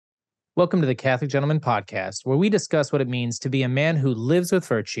Welcome to the Catholic Gentleman Podcast, where we discuss what it means to be a man who lives with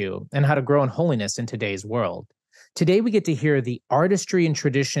virtue and how to grow in holiness in today's world. Today, we get to hear the artistry and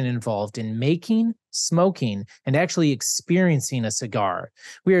tradition involved in making, smoking, and actually experiencing a cigar.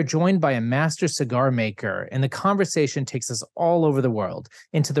 We are joined by a master cigar maker, and the conversation takes us all over the world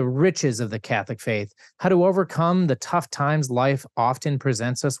into the riches of the Catholic faith, how to overcome the tough times life often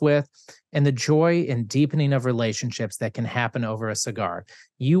presents us with, and the joy and deepening of relationships that can happen over a cigar.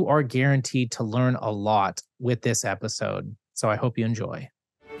 You are guaranteed to learn a lot with this episode, so I hope you enjoy.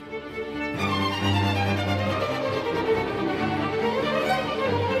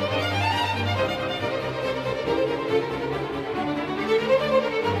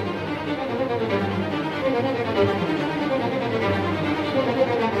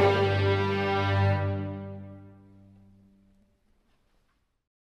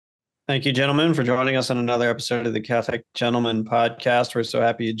 Thank you, gentlemen, for joining us on another episode of the Catholic Gentleman Podcast. We're so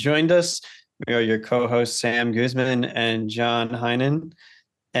happy you joined us. We are your co-hosts, Sam Guzman and John Heinen.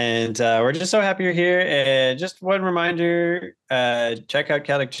 And we're just so happy you're here. Just one reminder, check out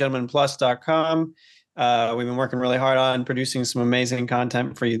CatholicGentlemanPlus.com. We've been working really hard on producing some amazing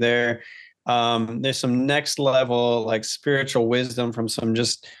content for you there. There's some next level, like spiritual wisdom from some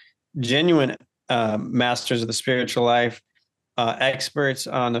just genuine masters of the spiritual life. Experts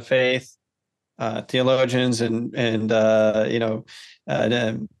on the faith, theologians, and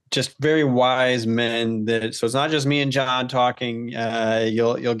just very wise men. So it's not just me and John talking.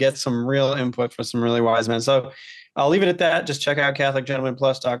 You'll get some real input from some really wise men. So I'll leave it at that. Just check out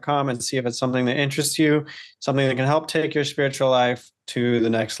CatholicGentlemanPlus.com and see if it's something that interests you, something that can help take your spiritual life to the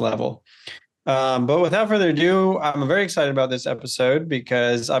next level. But without further ado, I'm very excited about this episode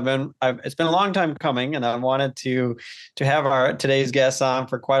because it's been a long time coming, and I wanted to have today's guest on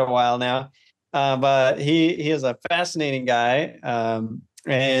for quite a while now. But he is a fascinating guy,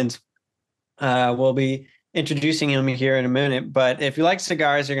 and we'll be introducing him here in a minute. But if you like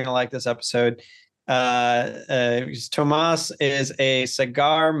cigars, you're going to like this episode. Tomás is a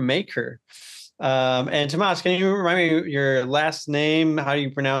cigar maker. And Tomás, can you remind me your last name? How do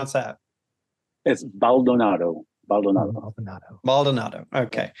you pronounce that? It's Baldonado. Baldonado.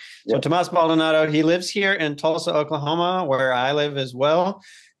 Okay. Yep. So Tomás Baldonado, he lives here in Tulsa, Oklahoma, where I live as well,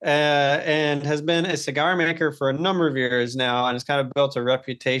 and has been a cigar maker for a number of years now, and has kind of built a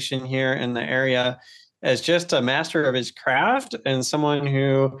reputation here in the area as just a master of his craft and someone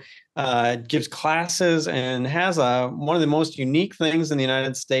who gives classes and has one of the most unique things in the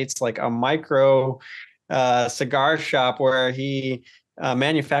United States, like a micro cigar shop where he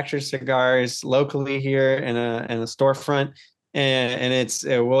manufactures cigars locally here in a storefront,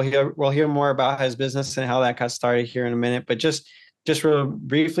 and we'll hear more about his business and how that got started here in a minute. But just real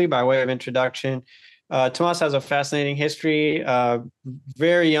briefly, by way of introduction, Tomás has a fascinating history.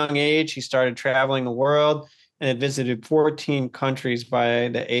 Very young age, he started traveling the world and had visited 14 countries by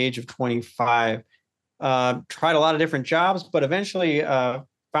the age of 25. Tried a lot of different jobs, but eventually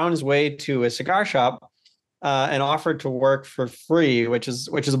found his way to a cigar shop. And offered to work for free, which is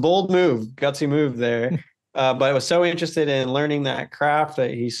a bold move, gutsy move there. But was so interested in learning that craft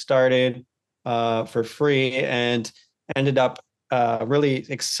that he started for free and ended up really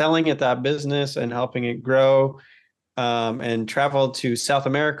excelling at that business and helping it grow, and traveled to South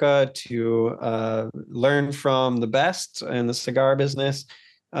America to learn from the best in the cigar business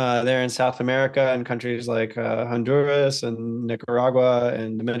there in South America, in countries like Honduras and Nicaragua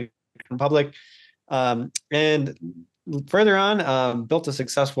and Dominican Republic. And further on, built a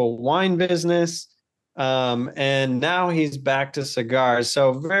successful wine business, and now he's back to cigars.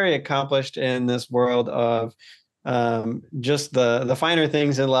 So very accomplished in this world of just the finer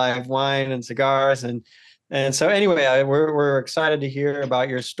things in life, wine and cigars. And so anyway, we're excited to hear about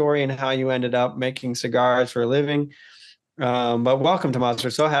your story and how you ended up making cigars for a living. But welcome, Tomás. We're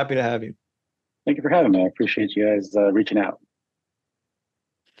so happy to have you. Thank you for having me. I appreciate you guys reaching out.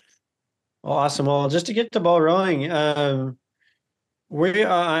 Awesome. Well, just to get the ball rolling, I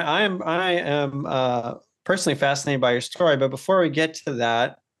am personally fascinated by your story. But before we get to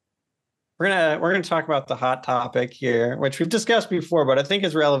that, we're gonna talk about the hot topic here, which we've discussed before, but I think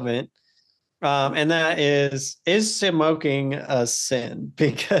is relevant. And that is smoking a sin?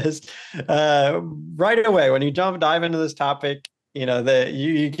 Because right away when you dive into this topic,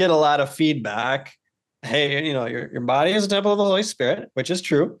 you get a lot of feedback. Hey, your body is a temple of the Holy Spirit, which is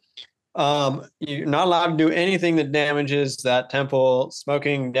true. You're not allowed to do anything that damages that temple.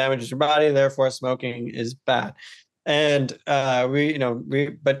 Smoking damages your body, therefore smoking is bad. And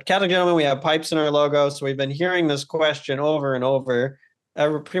but Catholic Gentlemen, we have pipes in our logo, so we've been hearing this question over and over,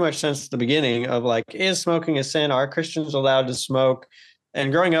 pretty much since the beginning of like, is smoking a sin? Are Christians allowed to smoke?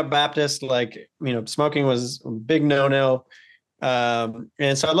 And growing up Baptist, smoking was a big no-no.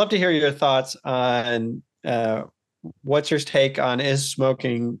 And so I'd love to hear your thoughts on what's your take on, is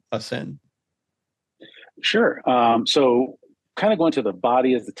smoking a sin? Sure. So kind of going to the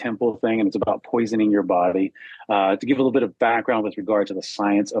body as the temple thing, and it's about poisoning your body. To give a little bit of background with regard to the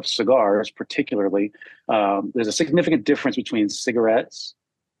science of cigars, particularly, there's a significant difference between cigarettes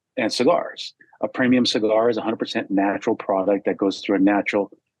and cigars. A premium cigar is 100% natural product that goes through a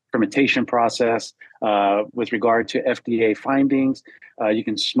natural fermentation process. With regard to FDA findings, you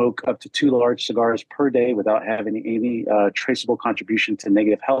can smoke up to 2 large cigars per day without having any traceable contribution to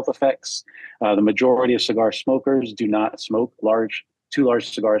negative health effects. The majority of cigar smokers do not smoke 2 large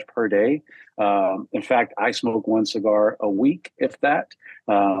cigars per day. In fact, I smoke 1 cigar a week, if that,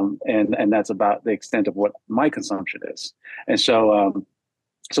 and that's about the extent of what my consumption is. And so,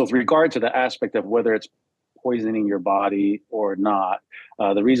 so with regard to the aspect of whether it's poisoning your body or not,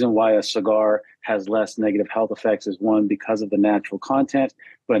 the reason why a cigar has less negative health effects is, one, because of the natural content,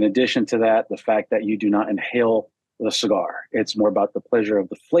 but in addition to that, the fact that you do not inhale the cigar. It's more about the pleasure of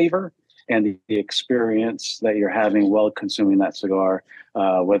the flavor and the experience that you're having while consuming that cigar,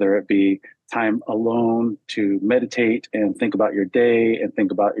 whether it be time alone to meditate and think about your day and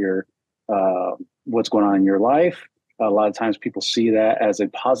think about your what's going on in your life. A lot of times people see that as a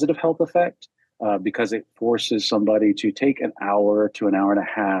positive health effect because it forces somebody to take an hour to an hour and a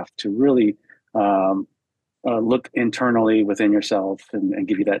half to really look internally within yourself and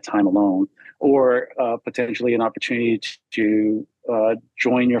give you that time alone, or potentially an opportunity to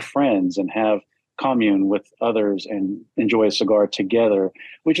join your friends and have commune with others and enjoy a cigar together,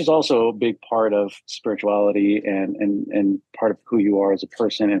 which is also a big part of spirituality and part of who you are as a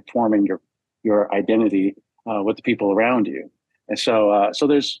person and forming your identity with the people around you. And so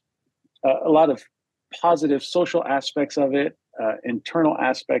there's a lot of positive social aspects of it, internal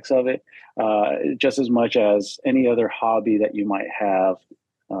aspects of it, just as much as any other hobby that you might have.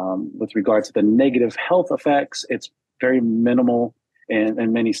 With regard to the negative health effects, it's very minimal,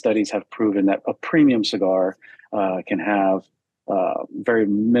 and many studies have proven that a premium cigar can have very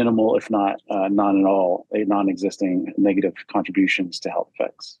minimal, if not none at all, non-existing negative contributions to health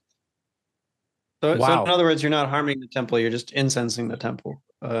effects. So, Wow. so in other words, you're not harming the temple, you're just incensing the temple.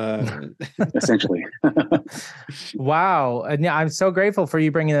 Essentially. Wow. And yeah, I'm so grateful for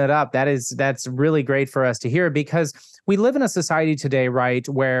you bringing that up. That's really great for us to hear, because we live in a society today, right,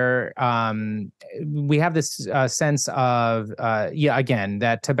 where we have this sense of, again,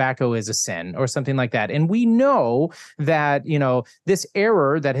 that tobacco is a sin or something like that. And we know that, this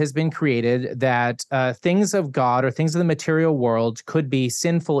error that has been created, that things of God or things of the material world could be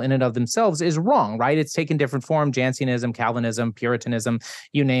sinful in and of themselves, is wrong, right? It's taken different form. Jansenism, Calvinism, Puritanism,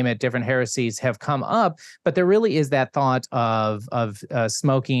 you name it, different heresies have come up, but there really is that thought of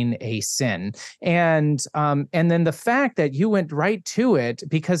smoking a sin. And then the fact that you went right to it,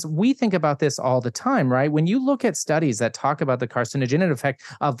 because we think about this all the time, right? When you look at studies that talk about the carcinogenic effect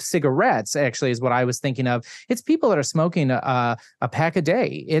of cigarettes, actually is what I was thinking of. It's people that are smoking a pack a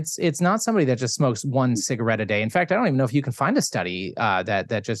day. It's not somebody that just smokes 1 cigarette a day. In fact, I don't even know if you can find a study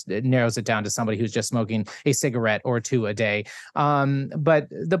that just narrows it down to somebody who's just smoking a cigarette or 2 a day. But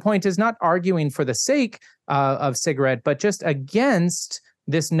the point is not arguing for the sake of cigarette, but just against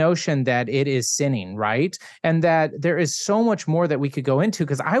this notion that it is sinning, right? And that there is so much more that we could go into,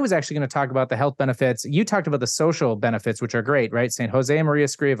 because I was actually going to talk about the health benefits. You talked about the social benefits, which are great, right? St. Jose Maria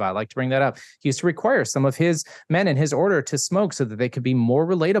Escriva, I like to bring that up. He used to require some of his men in his order to smoke so that they could be more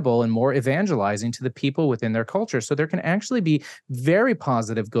relatable and more evangelizing to the people within their culture. So there can actually be very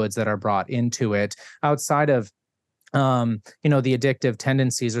positive goods that are brought into it outside of the addictive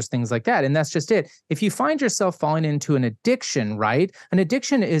tendencies or things like that. And that's just it. If you find yourself falling into an addiction, right? An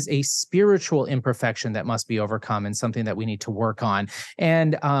addiction is a spiritual imperfection that must be overcome and something that we need to work on.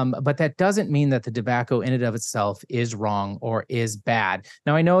 And, but that doesn't mean that the tobacco in and of itself is wrong or is bad.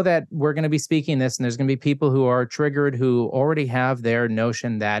 Now, I know that we're going to be speaking this, and there's going to be people who are triggered, who already have their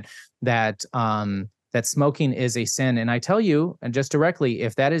notion that smoking is a sin. And I tell you, and just directly,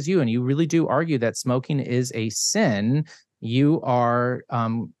 if that is you and you really do argue that smoking is a sin, you are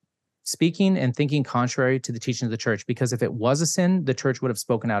speaking and thinking contrary to the teaching of the church. Because if it was a sin, the church would have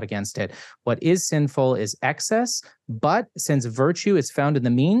spoken out against it. What is sinful is excess, but since virtue is found in the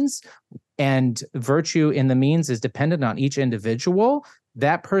means, and virtue in the means is dependent on each individual,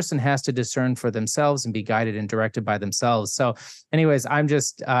 that person has to discern for themselves and be guided and directed by themselves. So anyways, I'm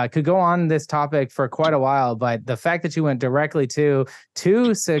just, could go on this topic for quite a while, but the fact that you went directly to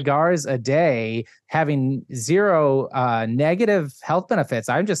 2 cigars a day, having 0 negative health benefits,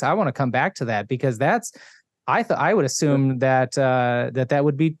 I want to come back to that, because that's I would assume that that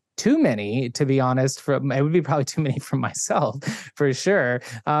would be too many, to be honest. It would be probably too many for myself, for sure.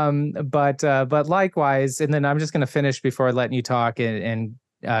 But likewise, and then I'm just going to finish before letting you talk and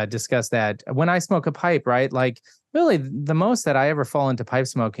discuss that. When I smoke a pipe, right? Like really, the most that I ever fall into pipe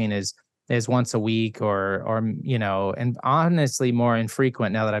smoking is once a week, or and honestly more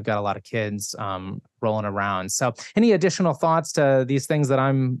infrequent now that I've got a lot of kids rolling around. So, any additional thoughts to these things that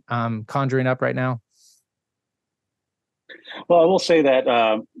I'm conjuring up right now? Well, I will say that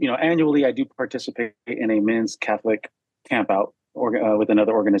annually I do participate in a men's Catholic campout with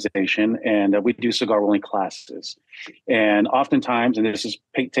another organization, and we do cigar rolling classes. And oftentimes, and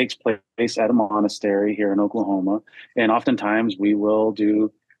takes place at a monastery here in Oklahoma, and oftentimes we will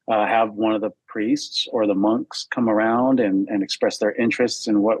have one of the priests or the monks come around and express their interests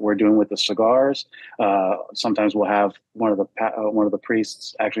in what we're doing with the cigars. Sometimes we'll have one of the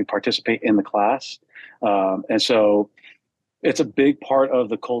priests actually participate in the class, and so it's a big part of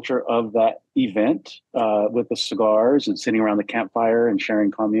the culture of that event, with the cigars and sitting around the campfire and sharing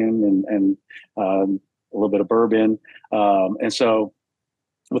commune and a little bit of bourbon. And so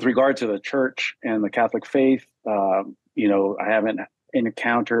with regard to the church and the Catholic faith, I haven't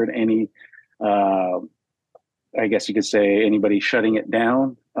encountered any, I guess you could say, anybody shutting it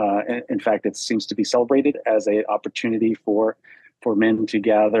down. In fact, it seems to be celebrated as an opportunity for men to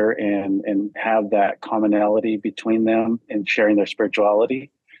gather and have that commonality between them and sharing their spirituality.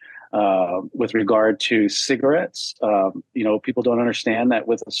 With regard to cigarettes, people don't understand that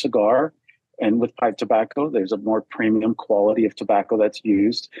with a cigar and with pipe tobacco, there's a more premium quality of tobacco that's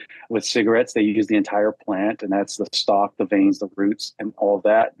used. With cigarettes, they use the entire plant, and that's the stalk, the veins, the roots, and all of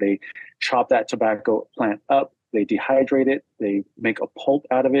that. They chop that tobacco plant up, they dehydrate it, they make a pulp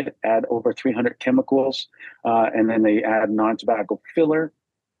out of it, add over 300 chemicals, and then they add non-tobacco filler.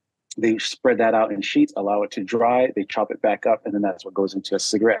 They spread that out in sheets, allow it to dry, they chop it back up, and then that's what goes into a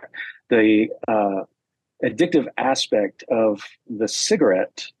cigarette. The addictive aspect of the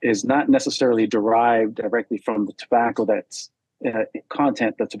cigarette is not necessarily derived directly from the tobacco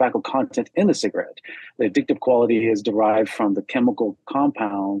the tobacco content in the cigarette. The addictive quality is derived from the chemical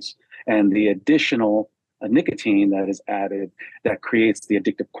compounds and the additional nicotine that is added that creates the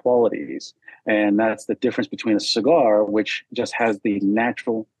addictive qualities. And that's the difference between a cigar, which just has the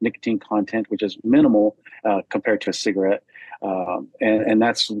natural nicotine content, which is minimal compared to a cigarette. And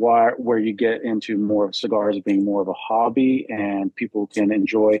that's where you get into more of cigars being more of a hobby, and people can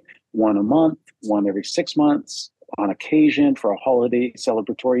enjoy one a month, one every 6 months, on occasion for a holiday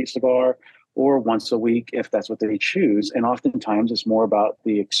celebratory cigar, or once a week if that's what they choose. And oftentimes it's more about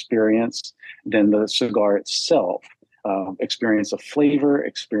the experience than the cigar itself. Experience of flavor,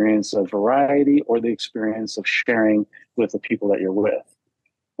 experience of variety, or the experience of sharing with the people that you're with.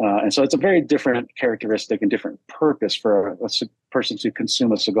 And so it's a very different characteristic and different purpose for a person to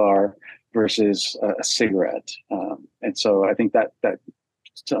consume a cigar versus a cigarette. And so I think that's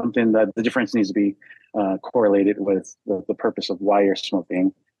something that the difference needs to be correlated with the purpose of why you're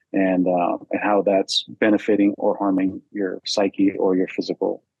smoking, and how that's benefiting or harming your psyche or your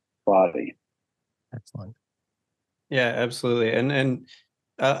physical body. Excellent. Yeah, absolutely. And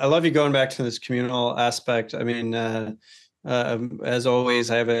I love you going back to this communal aspect. I mean, as always,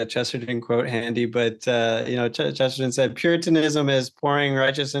 I have a Chesterton quote handy, but Chesterton said, "Puritanism is pouring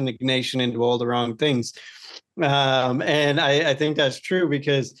righteous indignation into all the wrong things." And I think that's true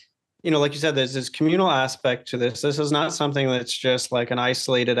because, like you said, there's this communal aspect to this. This is not something that's just like an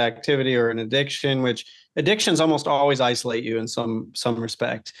isolated activity or an addiction, which addictions almost always isolate you in some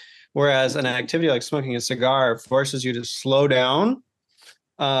respect. Whereas an activity like smoking a cigar forces you to slow down.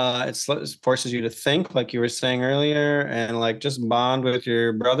 It forces you to think, like you were saying earlier, and like just bond with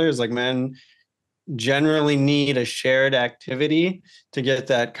your brothers. Like men generally need a shared activity to get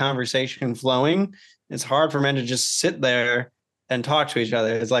that conversation flowing. It's hard for men to just sit there and talk to each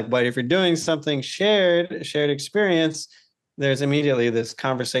other. It's like, but if you're doing something shared experience, there's immediately this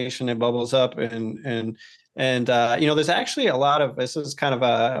conversation that bubbles up, and there's actually a lot of, this is kind of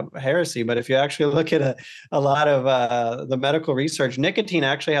a heresy, but if you actually look at a lot of the medical research, nicotine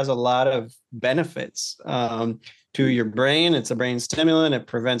actually has a lot of benefits to your brain. It's a brain stimulant. It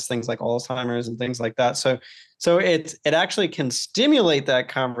prevents things like Alzheimer's and things like that. So it actually can stimulate that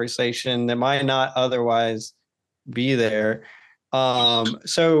conversation that might not otherwise be there.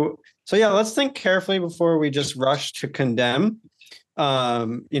 So yeah, let's think carefully before we just rush to condemn.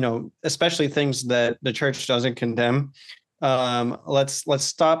 Especially things that the church doesn't condemn. Let's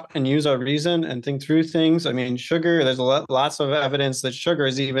stop and use our reason and think through things. I mean, sugar, there's lots of evidence that sugar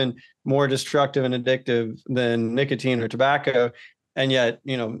is even more destructive and addictive than nicotine or tobacco. and yet,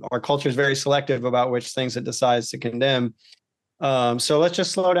 our culture is very selective about which things it decides to condemn. So let's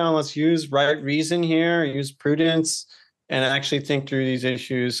just slow down. Let's use right reason here, use prudence, and actually think through these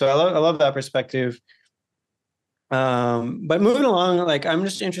issues. So I love that perspective. But moving along, like, I'm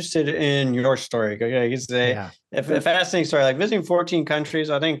just interested in your story. Okay, you say, a fascinating story, like visiting 14 countries.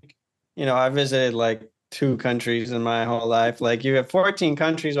 I think, I visited like 2 countries in my whole life. Like, you have 14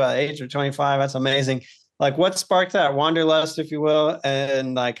 countries by the age of 25. That's amazing. Like, what sparked that wanderlust, if you will?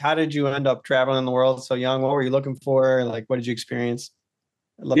 And like, how did you end up traveling the world so young? What were you looking for? Like, what did you experience?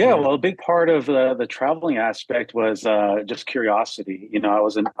 Yeah, well, a big part of the traveling aspect was just curiosity. I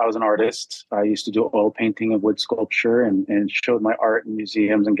was an artist. I used to do oil painting and wood sculpture, and showed my art in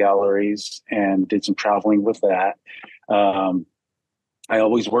museums and galleries, and did some traveling with that. I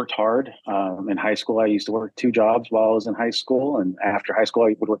always worked hard. In high school, I used to work 2 jobs while I was in high school, and after high school,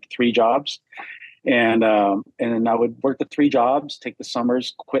 I would work 3 jobs. And then I would work the 3 jobs, take the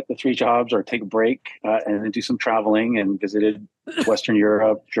summers, quit the 3 jobs, or take a break, and then do some traveling, and visited Western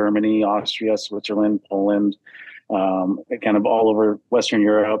Europe, Germany, Austria, Switzerland, Poland, kind of all over Western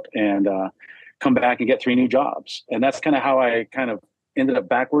Europe, and come back and get 3 new jobs. And that's kind of how I kind of ended up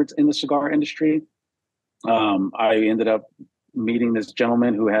backwards in the cigar industry. I ended up meeting this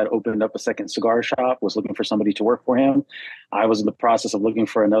gentleman who had opened up a second cigar shop, was looking for somebody to work for him. I was in the process of looking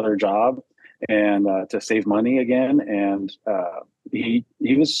for another job, and to save money again. And he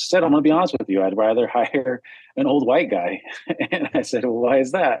was said, I'm going to be honest with you, I'd rather hire an old white guy. And I said, well, why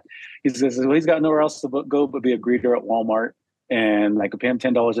is that? He says, well, he's got nowhere else to go but be a greeter at Walmart, and I could pay him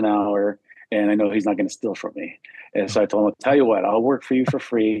 $10 an hour, and I know he's not going to steal from me. And so I told him, I'll tell you what, I'll work for you for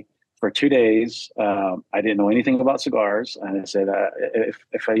free for 2 days. I didn't know anything about cigars. And I said,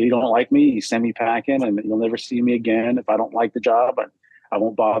 if you don't like me, you send me packing, and you'll never see me again. If I don't like the job, I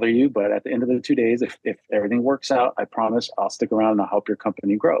won't bother you. But at the end of the 2 days, if everything works out, I promise I'll stick around and I'll help your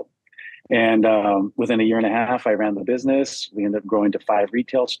company grow. And within a year and a half, I ran the business. We ended up growing to 5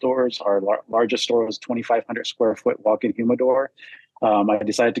 retail stores. Our largest store was 2,500 square foot walk-in humidor. I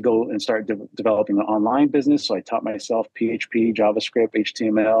decided to go and start developing an online business. So I taught myself PHP, JavaScript,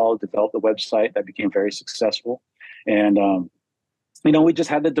 HTML, developed a website that became very successful. And, we just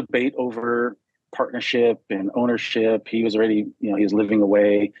had the debate over partnership and ownership. He was already, he was living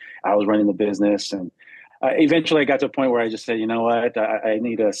away. I was running the business. And eventually I got to a point where I just said, you know what, I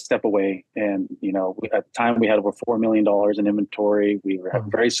need to step away. And, at the time we had over $4 million in inventory. We were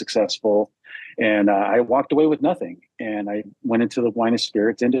very successful. And I walked away with nothing. And I went into the wine and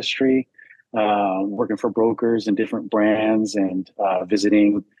spirits industry, working for brokers and different brands, and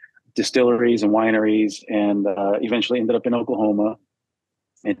visiting distilleries and wineries, and eventually ended up in Oklahoma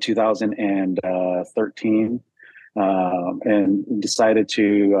in 2013, and decided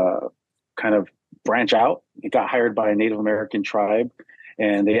to kind of branch out. It got hired by a Native American tribe,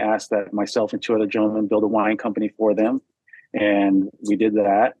 and they asked that myself and 2 other gentlemen build a wine company for them. And we did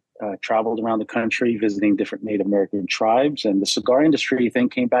that, traveled around the country, visiting different Native American tribes. And the cigar industry thing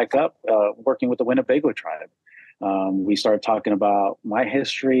came back up, working with the Winnebago tribe. We started talking about my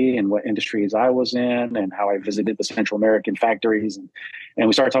history and what industries I was in, and how I visited the Central American factories. And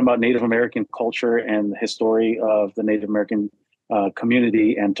we started talking about Native American culture and the history of the Native American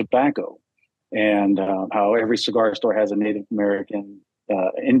community and tobacco, and how every cigar store has a Native American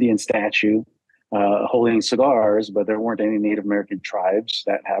Indian statue holding cigars, but there weren't any Native American tribes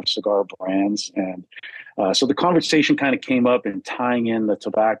that have cigar brands. And so the conversation kind of came up in tying in the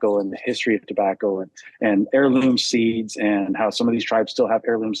tobacco and the history of tobacco, and heirloom seeds, and how some of these tribes still have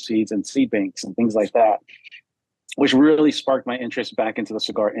heirloom seeds and seed banks and things like that, which really sparked my interest back into the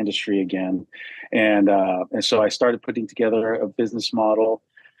cigar industry again. And so I started putting together a business model.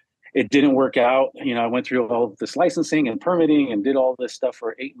 It didn't work out. I went through all of this licensing and permitting and did all this stuff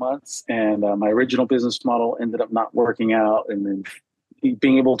for 8 months. And my original business model ended up not working out. And then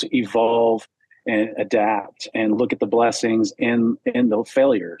being able to evolve and adapt and look at the blessings in the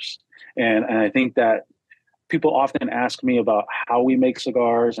failures. And I think that people often ask me about how we make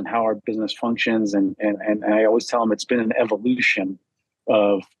cigars and how our business functions. And I always tell them it's been an evolution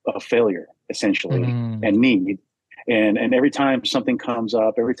of failure, essentially, and need. And every time something comes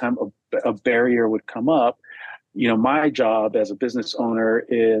up, every time a barrier would come up, my job as a business owner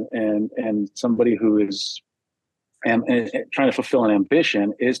and somebody who is and trying to fulfill an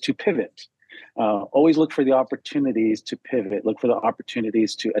ambition is to pivot. Always look for the opportunities to pivot, look for the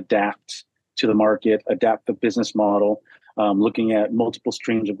opportunities to adapt to the market, adapt the business model, looking at multiple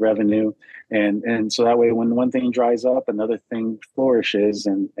streams of revenue. And so that way, when one thing dries up, another thing flourishes.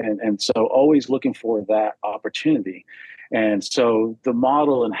 And so always looking for that opportunity. And so the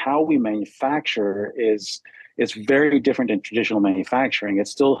model and how we manufacture is it's very different than traditional manufacturing.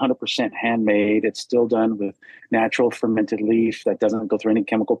 It's still 100% handmade. It's still done with natural fermented leaf that doesn't go through any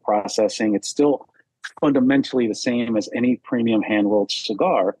chemical processing. It's still fundamentally the same as any premium hand-rolled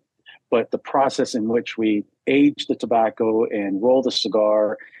cigar, but the process in which we age the tobacco and roll the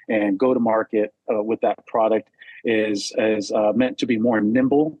cigar and go to market with that product is meant to be more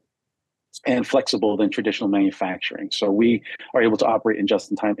nimble and flexible than traditional manufacturing. So we are able to operate in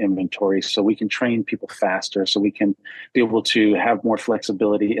just-in-time inventory, so we can train people faster, so we can be able to have more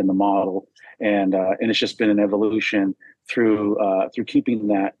flexibility in the model. And it's just been an evolution through keeping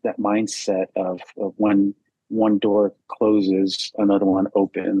that mindset of when one door closes, another one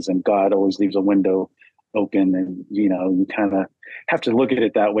opens, and God always leaves a window open. And you kind of have to look at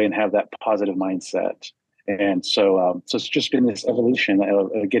it that way and have that positive mindset. And so it's just been this evolution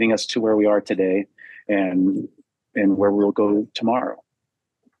of getting us to where we are today, and where we'll go tomorrow.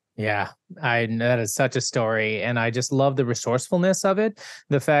 Yeah, that is such a story. And I just love the resourcefulness of it.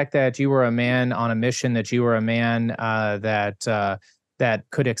 The fact that you were a man on a mission, that you were a man that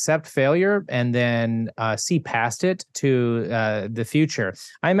could accept failure and then see past it to the future.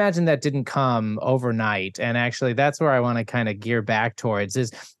 I imagine that didn't come overnight. And actually, that's where I want to kind of gear back towards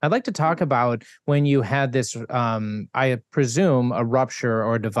is I'd like to talk about when you had this, I presume, a rupture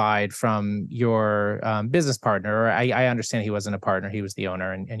or divide from your business partner. I understand he wasn't a partner. He was the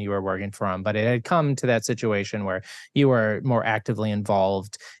owner and you were working for him. But it had come to that situation where you were more actively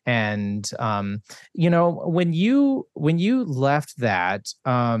involved. And, when you left that,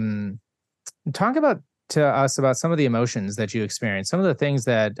 talk to us about some of the emotions that you experienced, some of the things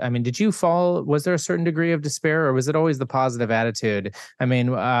that, was there a certain degree of despair, or was it always the positive attitude?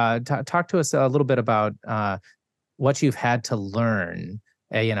 Talk to us a little bit about what you've had to learn,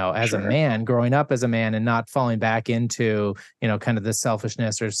 as Sure. a man, growing up as a man and not falling back into, kind of the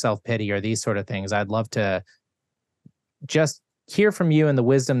selfishness or self-pity or these sort of things. I'd love to just hear from you and the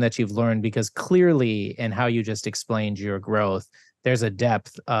wisdom that you've learned, because clearly in how you just explained your growth, there's a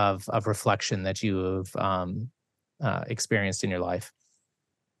depth of reflection that you've experienced in your life.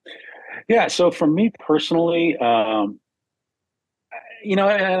 Yeah. So for me personally, and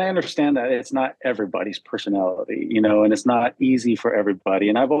I understand that it's not everybody's personality, and it's not easy for everybody.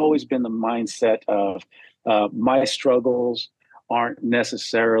 And I've always been the mindset of my struggles aren't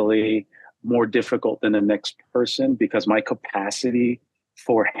necessarily more difficult than the next person, because my capacity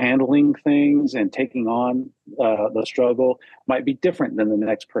for handling things and taking on the struggle might be different than the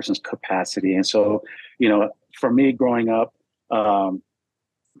next person's capacity. And so, for me growing up,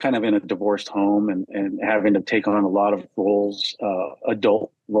 kind of in a divorced home and having to take on a lot of roles,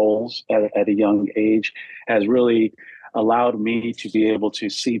 adult roles at a young age, has really allowed me to be able to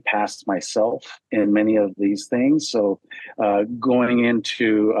see past myself in many of these things. So going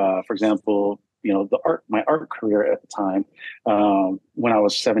into, for example, my art career at the time, when I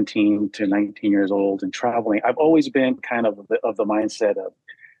was 17 to 19 years old and traveling, I've always been kind of the mindset of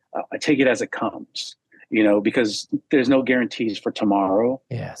I take it as it comes, because there's no guarantees for tomorrow.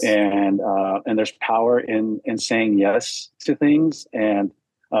 Yes. And there's power in saying yes to things. And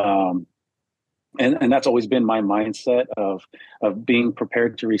that's always been my mindset of being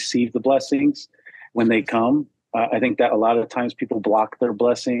prepared to receive the blessings when they come. I think that a lot of times people block their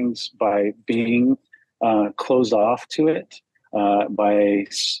blessings by being closed off to it, by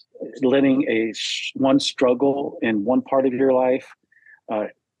letting one struggle in one part of your life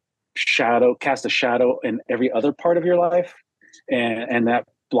cast a shadow in every other part of your life, and that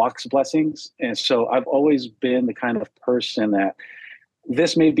blocks blessings. And so I've always been the kind of person that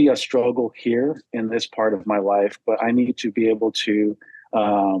this may be a struggle here in this part of my life, but I need to be able to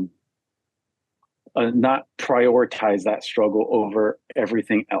not prioritize that struggle over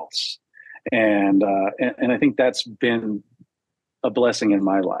everything else. And I think that's been a blessing in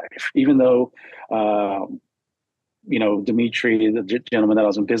my life, even though, Dimitri, the gentleman that I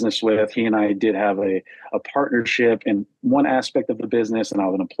was in business with, he and I did have a partnership in one aspect of the business, and I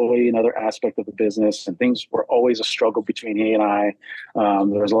was an employee in another aspect of the business, and things were always a struggle between he and I.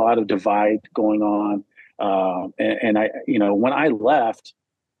 There was a lot of divide going on. And I, when I left,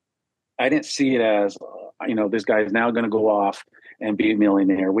 I didn't see it as, this guy is now going to go off and be a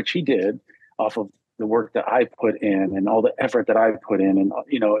millionaire, which he did off of the work that I put in and all the effort that I put in. And,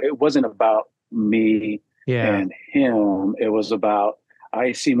 it wasn't about me and him. It was about,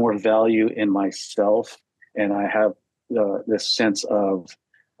 I see more value in myself, and I have this sense of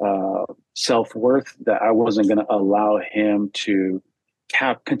self-worth that I wasn't going to allow him to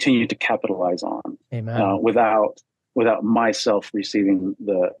continue to capitalize on. Amen. Without myself receiving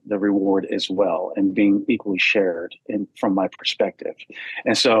the reward as well and being equally shared from my perspective.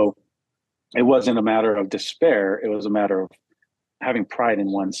 And so it wasn't a matter of despair. It was a matter of having pride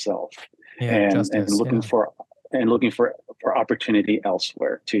in oneself, Yeah, and justice. looking Yeah. for opportunity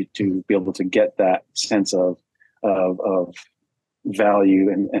elsewhere to be able to get that sense of value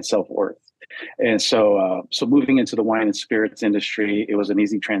and self-worth. And so moving into the wine and spirits industry, it was an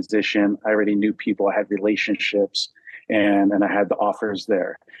easy transition. I already knew people, I had relationships, and I had the offers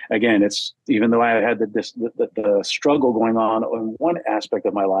there. Again, it's even though I had the struggle going on in one aspect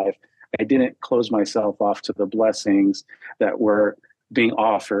of my life, I didn't close myself off to the blessings that were being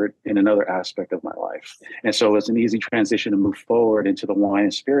offered in another aspect of my life. And so it was an easy transition to move forward into the wine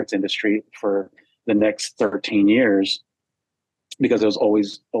and spirits industry for the next 13 years, because I was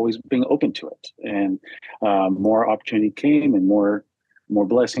always being open to it, and more opportunity came, and more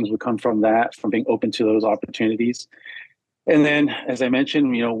blessings would come from that, from being open to those opportunities. And then, as I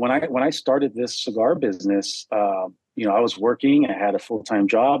mentioned, when I started this cigar business, I was working. I had a full-time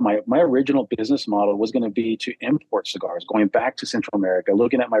job. My original business model was going to be to import cigars, going back to Central America,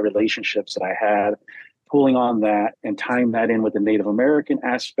 looking at my relationships that I had, pulling on that and tying that in with the Native American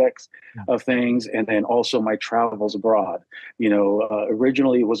aspects of things, and then also my travels abroad.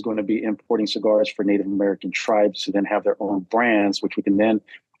 Originally it was going to be importing cigars for Native American tribes to then have their own brands, which we can then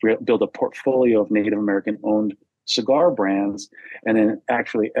build a portfolio of Native American owned cigar brands, and then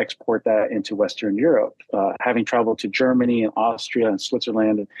actually export that into Western Europe. Having traveled to Germany and Austria and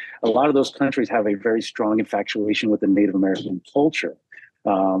Switzerland, a lot of those countries have a very strong infatuation with the Native American culture.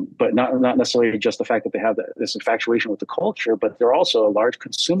 But not necessarily just the fact that they have this infatuation with the culture, but they're also a large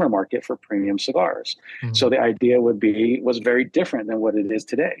consumer market for premium cigars. Mm-hmm. So the idea was very different than what it is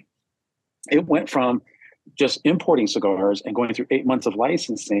today. It went from just importing cigars and going through 8 months of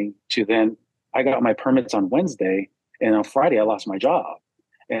licensing to then I got my permits on Wednesday, and on Friday I lost my job.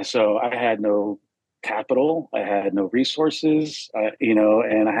 And so I had no capital, I had no resources,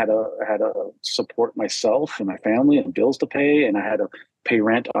 and I had to support myself and my family and bills to pay, and I had to pay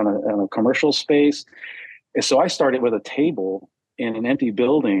rent on a commercial space. And so I started with a table in an empty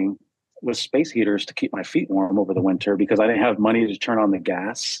building with space heaters to keep my feet warm over the winter, because I didn't have money to turn on the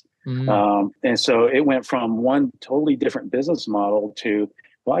gas. And so it went from one totally different business model to,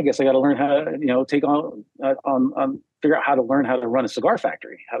 well, I guess I got to learn how to, figure out how to learn how to run a cigar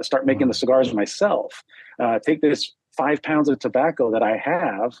factory, how to start making the cigars myself. Take this 5 pounds of tobacco that I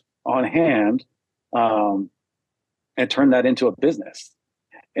have on hand, and turn that into a business.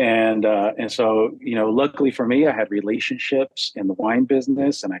 And so, luckily for me, I had relationships in the wine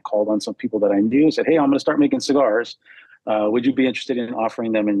business, and I called on some people that I knew, said, hey, I'm going to start making cigars. Would you be interested in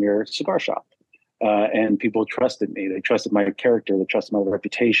offering them in your cigar shop? And people trusted me. They trusted my character. They trusted my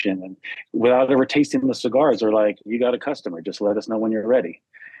reputation. And without ever tasting the cigars, they're like, you got a customer. Just let us know when you're ready.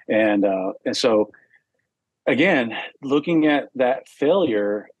 And so, again, looking at that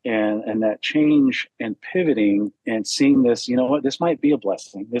failure and that change and pivoting and seeing this, this might be a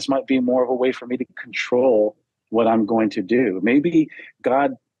blessing. This might be more of a way for me to control what I'm going to do. Maybe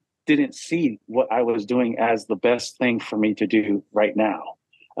God didn't see what I was doing as the best thing for me to do right now.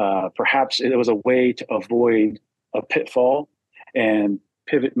 Perhaps it was a way to avoid a pitfall and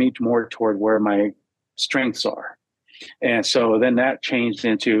pivot me more toward where my strengths are. And so then that changed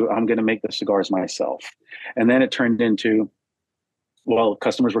into, I'm going to make the cigars myself. And then it turned into, well,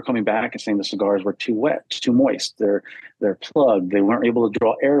 customers were coming back and saying the cigars were too wet, too moist. They're plugged. They weren't able to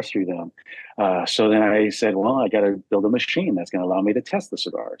draw air through them. So then I said, well, I got to build a machine that's going to allow me to test the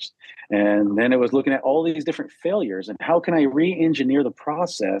cigars. And then it was looking at all these different failures and how can I re-engineer the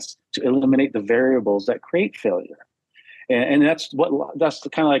process to eliminate the variables that create failure. And that's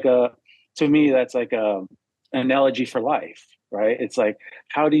kind of like to me, that's like an analogy for life, right? It's like,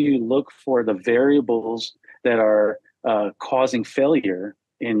 how do you look for the variables that are causing failure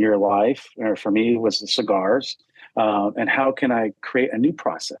in your life? Or for me, it was the cigars. And how can I create a new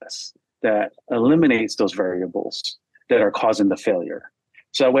process that eliminates those variables that are causing the failure?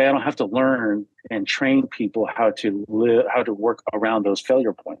 So that way I don't have to learn and train people how to work around those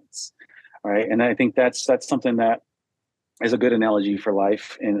failure points. Right. And I think that's something that is a good analogy for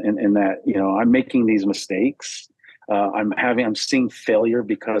life in that, I'm making these mistakes. I'm seeing failure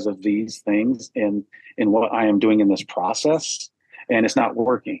because of these things in what I am doing in this process, and it's not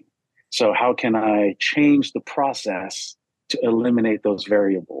working. So how can I change the process to eliminate those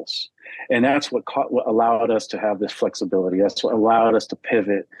variables? And that's what allowed us to have this flexibility. That's what allowed us to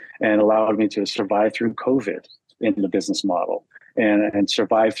pivot and allowed me to survive through COVID in the business model and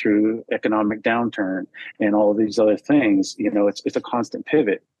survive through economic downturn and all of these other things. It's a constant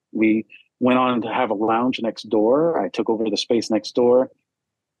pivot. We went on to have a lounge next door. I took over the space next door,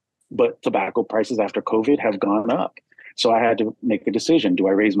 but tobacco prices after COVID have gone up. So I had to make a decision. Do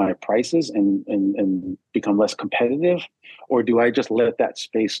I raise my prices and become less competitive, or do I just let that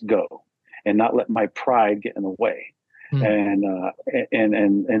space go and not let my pride get in the way,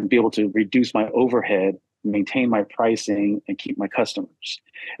 and be able to reduce my overhead, maintain my pricing, and keep my customers?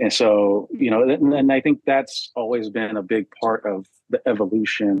 And so, and I think that's always been a big part of the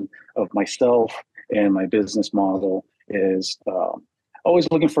evolution of myself and my business model is always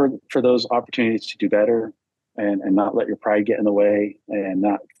looking for those opportunities to do better, and not let your pride get in the way and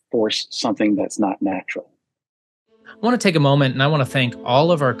not force something that's not natural. I want to take a moment and I want to thank all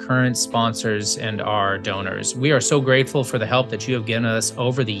of our current sponsors and our donors. We are so grateful for the help that you have given us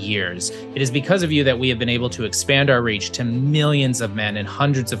over the years. It is because of you that we have been able to expand our reach to millions of men in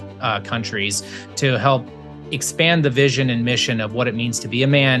hundreds of countries to help expand the vision and mission of what it means to be a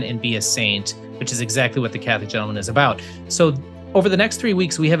man and be a saint, which is exactly what the Catholic Gentleman is about. So over the next 3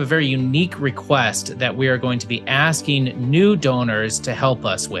 weeks, we have a very unique request that we are going to be asking new donors to help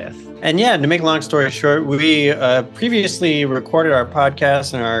us with. And yeah, to make a long story short, we previously recorded our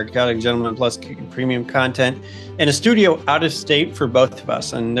podcast and our Catholic Gentleman Plus premium content in a studio out of state for both of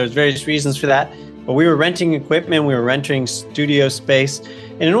us. And there's various reasons for that. But we were renting equipment, we were renting studio space.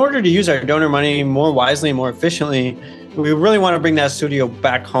 And in order to use our donor money more wisely and more efficiently, we really want to bring that studio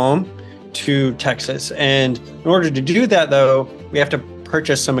back home to Texas. And in order to do that, though, we have to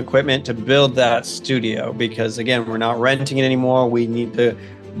purchase some equipment to build that studio because, again, we're not renting it anymore. We need to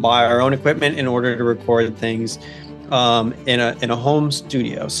buy our own equipment in order to record things in a home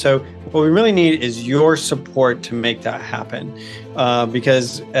studio. So what we really need is your support to make that happen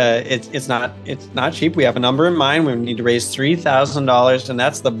because it's not cheap. We have a number in mind. We need to raise $3,000, and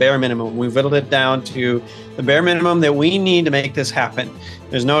that's the bare minimum. We've whittled it down to the bare minimum that we need to make this happen.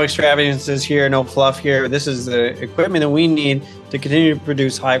 There's no extravagances here, no fluff here. This is the equipment that we need to continue to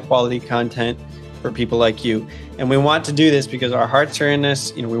produce high quality content for people like you. And we want to do this because our hearts are in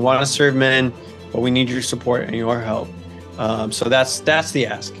this. We want to serve men, but we need your support and your help. So that's the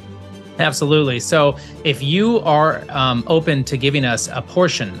ask. Absolutely. So if you are open to giving us a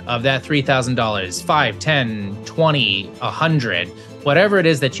portion of that $3,000, 5, 10, 20, 100, whatever it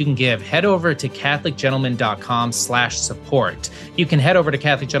is that you can give, head over to catholicgentleman.com/support. You can head over to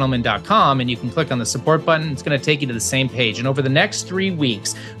catholicgentleman.com and you can click on the support button. It's going to take you to the same page. And over the next 3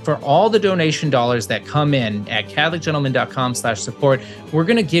 weeks, for all the donation dollars that come in at catholicgentleman.com/support, we're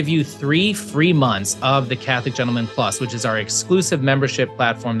going to give you 3 free months of the Catholic Gentleman Plus, which is our exclusive membership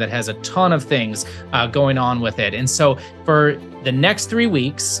platform that has a ton of things going on with it. And so for the next 3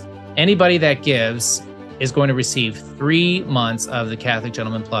 weeks, anybody that gives is going to receive 3 months of the Catholic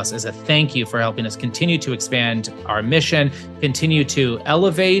Gentleman Plus as a thank you for helping us continue to expand our mission, continue to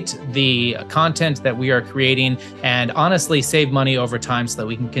elevate the content that we are creating, and honestly save money over time so that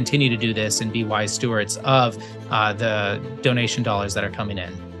we can continue to do this and be wise stewards of the donation dollars that are coming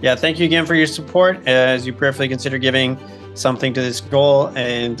in. Yeah, thank you again for your support as you prayerfully consider giving something to this goal.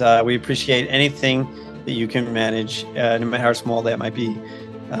 And we appreciate anything that you can manage, no matter how small that might be.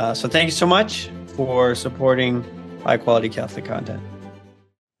 So thank you so much for supporting high quality Catholic content.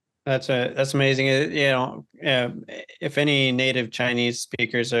 That's amazing. If any native Chinese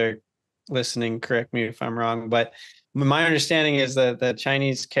speakers are listening, correct me if I'm wrong, but my understanding is that the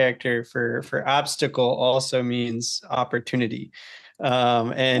Chinese character for obstacle also means opportunity.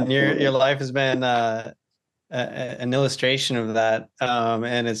 And your life has been an illustration of that.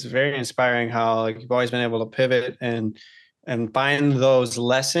 And it's very inspiring how you've always been able to pivot and find those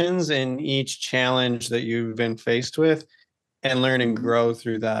lessons in each challenge that you've been faced with and learn and grow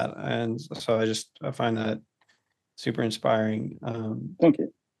through that. And so I find that super inspiring. Thank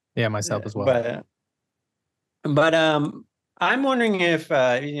you. Yeah, myself as well. But I'm wondering if,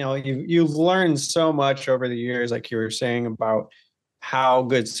 you've learned so much over the years, like you were saying, about how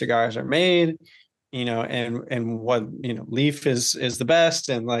good cigars are made, and what, leaf is the best,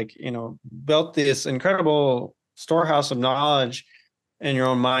 and built this incredible storehouse of knowledge in your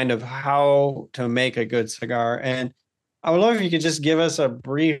own mind of how to make a good cigar. And I would love if you could just give us a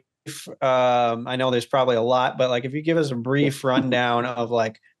brief, I know there's probably a lot, but if you give us a brief rundown of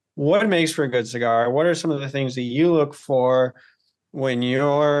what makes for a good cigar, what are some of the things that you look for when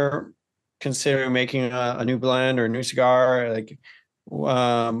you're considering making a new blend or a new cigar,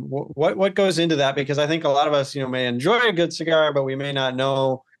 what goes into that? Because I think a lot of us, may enjoy a good cigar, but we may not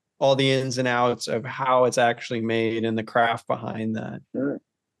know all the ins and outs of how it's actually made and the craft behind that. Sure.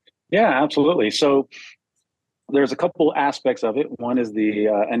 Yeah, absolutely. So there's a couple aspects of it. One is the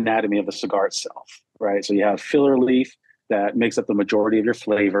anatomy of the cigar itself, right? So you have filler leaf that makes up the majority of your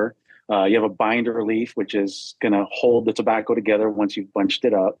flavor. You have a binder leaf, which is going to hold the tobacco together once you've bunched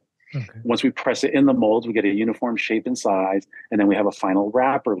it up. Okay. Once we press it in the molds, we get a uniform shape and size, and then we have a final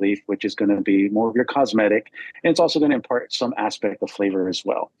wrapper leaf, which is going to be more of your cosmetic, and it's also going to impart some aspect of flavor as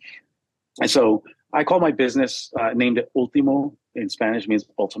well. And so I call my business, named it Ultimo, in Spanish means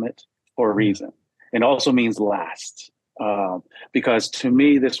ultimate, for a reason. It also means last, because to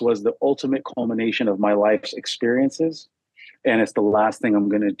me, this was the ultimate culmination of my life's experiences, and it's the last thing I'm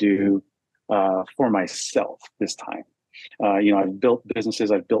going to do for myself this time. I've built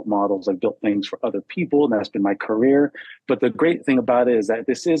businesses, I've built models, I've built things for other people, and that's been my career. But the great thing about it is that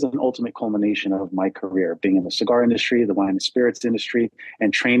this is an ultimate culmination of my career, being in the cigar industry, the wine and spirits industry,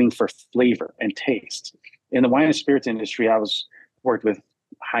 and training for flavor and taste. In the wine and spirits industry, worked with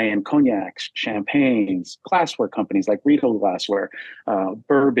high-end cognacs, champagnes, glassware companies like Rito Glassware,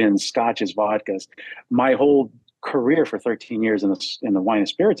 bourbons, scotches, vodkas. My whole career for 13 years in the wine and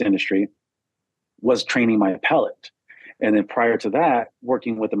spirits industry was training my palate. And then prior to that,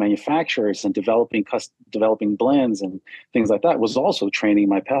 working with the manufacturers and developing blends and things like that was also training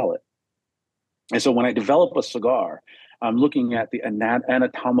my palate. And so when I develop a cigar, I'm looking at the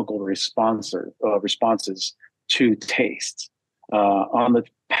anatomical responses to taste. On the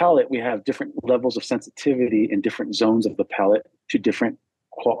palate, we have different levels of sensitivity in different zones of the palate to different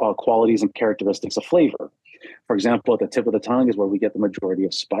qualities and characteristics of flavor. For example, at the tip of the tongue is where we get the majority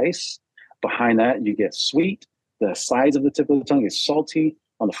of spice. Behind that, you get sweet. The sides of the tip of the tongue is salty.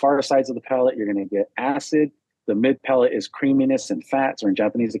 On the far sides of the palate, you're going to get acid. The mid palate is creaminess and fats, or in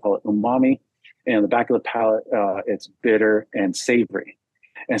Japanese, they call it umami. And the back of the palate, it's bitter and savory.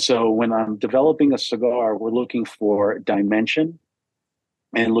 And so when I'm developing a cigar, we're looking for dimension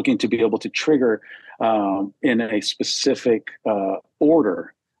and looking to be able to trigger in a specific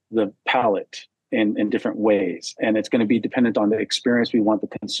order the palate in different ways. And it's going to be dependent on the experience we want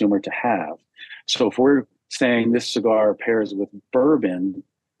the consumer to have. So if we're saying this cigar pairs with bourbon,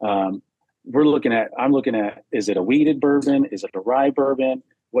 I'm looking at, is it a wheated bourbon? Is it a rye bourbon?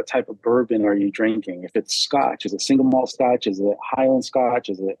 What type of bourbon are you drinking? If it's scotch, is it single malt scotch? Is it Highland scotch?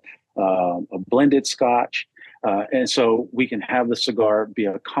 Is it a blended scotch? And so we can have the cigar be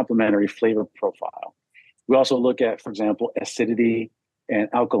a complementary flavor profile. We also look at, for example, acidity and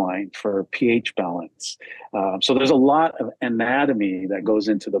alkaline for pH balance. So there's a lot of anatomy that goes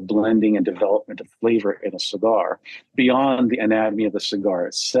into the blending and development of flavor in a cigar beyond the anatomy of the cigar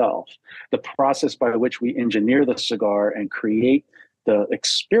itself. The process by which we engineer the cigar and create the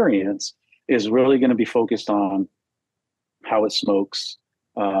experience is really going to be focused on how it smokes,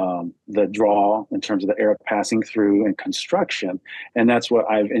 the draw in terms of the air passing through, and construction. And that's what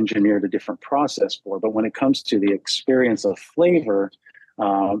I've engineered a different process for. But when it comes to the experience of flavor,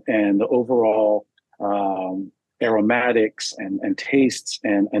 and the overall aromatics and tastes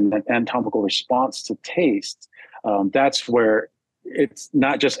and the anatomical response to taste, that's where it's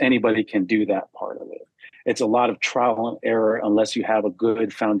not just anybody can do that part of it. It's a lot of trial and error unless you have a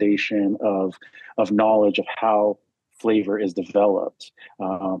good foundation of knowledge of how flavor is developed,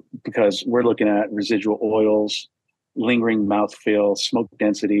 because we're looking at residual oils, lingering mouthfeel, smoke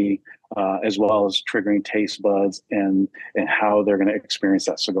density, as well as triggering taste buds and how they're going to experience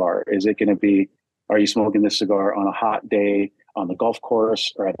that cigar. Is it going to be, are you smoking this cigar on a hot day on the golf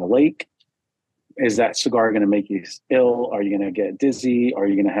course or at the lake? Is that cigar going to make you ill? Are you going to get dizzy? Are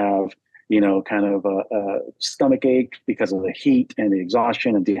you going to have, kind of a stomach ache because of the heat and the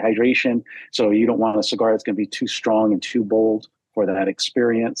exhaustion and dehydration? So you don't want a cigar that's going to be too strong and too bold for that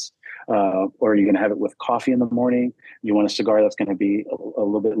experience. Or you're going to have it with coffee in the morning. You want a cigar that's going to be a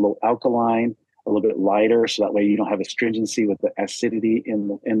little bit low alkaline, a little bit lighter, so that way you don't have astringency with the acidity in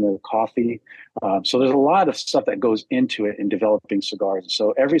the coffee. So there's a lot of stuff that goes into it in developing cigars.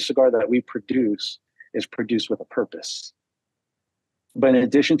 So every cigar that we produce is produced with a purpose. But in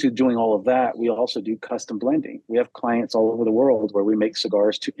addition to doing all of that, we also do custom blending. We have clients all over the world where we make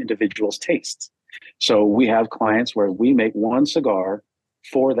cigars to individuals' tastes. So we have clients where we make one cigar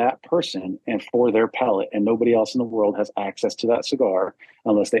for that person and for their palate, and nobody else in the world has access to that cigar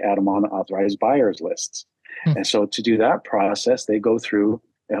unless they add them on the authorized buyers lists. And so to do that process, they go through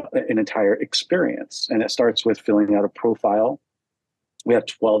an entire experience, and it starts with filling out a profile. We have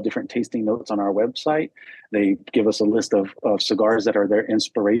 12 different tasting notes on our website. They give us a list of cigars that are their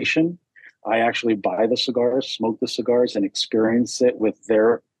inspiration. I actually buy the cigars, smoke the cigars, and experience it with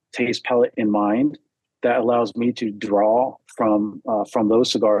their taste palette in mind. That allows me to draw from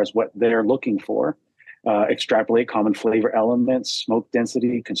those cigars what they're looking for, extrapolate common flavor elements, smoke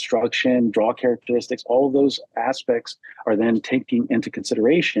density, construction, draw characteristics. All of those aspects are then taken into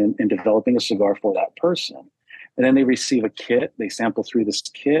consideration in developing a cigar for that person. And then they receive a kit. They sample through this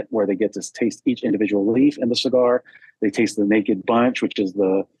kit where they get to taste each individual leaf in the cigar. They taste the naked bunch, which is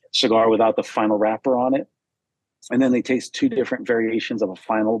the cigar without the final wrapper on it. And then they taste two different variations of a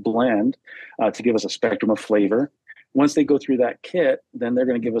final blend to give us a spectrum of flavor. Once they go through that kit, then they're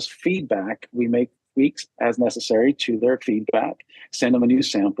going to give us feedback. We make tweaks as necessary to their feedback, send them a new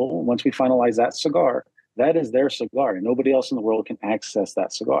sample. Once we finalize that cigar, that is their cigar. Nobody else in the world can access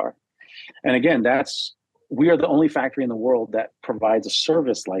that cigar. And again, we are the only factory in the world that provides a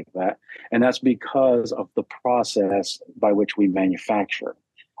service like that. And that's because of the process by which we manufacture.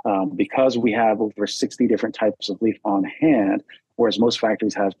 Because we have over 60 different types of leaf on hand, whereas most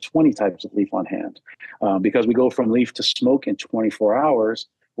factories have 20 types of leaf on hand. Because we go from leaf to smoke in 24 hours,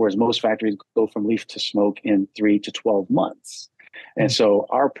 whereas most factories go from leaf to smoke in 3 to 12 months. And so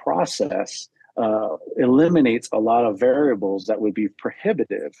our process eliminates a lot of variables that would be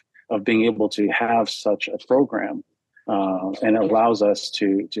prohibitive of being able to have such a program. And it allows us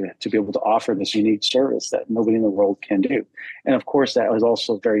to be able to offer this unique service that nobody in the world can do. And of course, that is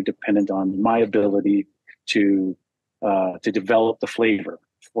also very dependent on my ability to develop the flavor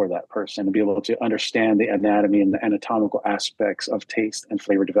for that person and be able to understand the anatomy and the anatomical aspects of taste and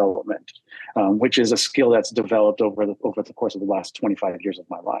flavor development, which is a skill that's developed over the course of the last 25 years of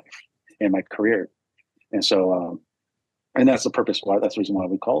my life and my career. And so, and that's the purpose why, that's the reason why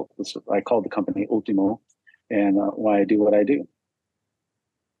I call the company Ultimo, and why I do what I do.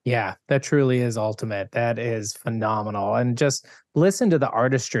 Yeah, that truly is ultimate. That is phenomenal. And just listen to the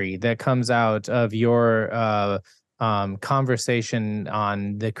artistry that comes out of your conversation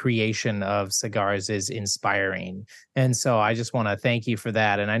on the creation of cigars is inspiring. And so I just want to thank you for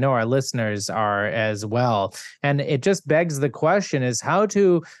that. And I know our listeners are as well. And it just begs the question is how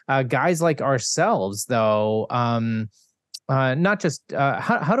do guys like ourselves, though, not just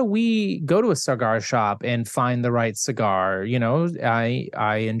how do we go to a cigar shop and find the right cigar? You know,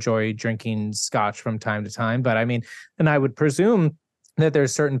 I enjoy drinking scotch from time to time, but I mean, and I would presume that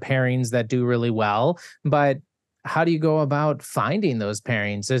there's certain pairings that do really well, but how do you go about finding those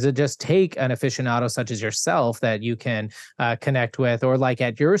pairings? Does it just take an aficionado such as yourself that you can connect with, or like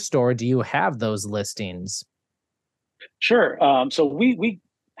at your store, do you have those listings? Sure. So we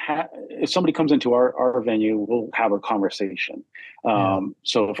if somebody comes into our venue, we'll have a conversation.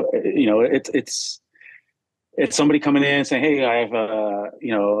 So if, you know, it's somebody coming in and saying, "Hey, I have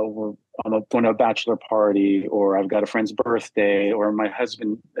I'm going to a bachelor party, or I've got a friend's birthday, or my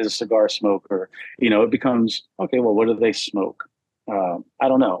husband is a cigar smoker." You know, it becomes, okay, well, what do they smoke? I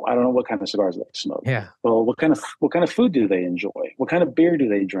don't know. I don't know what kind of cigars they smoke. Yeah. Well, what kind of food do they enjoy? What kind of beer do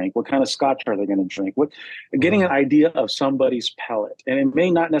they drink? What kind of scotch are they going to drink? Getting an idea of somebody's palate. And it may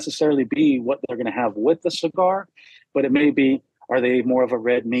not necessarily be what they're going to have with the cigar, but it may be, are they more of a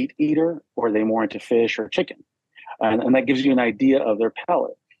red meat eater, or are they more into fish or chicken? And that gives you an idea of their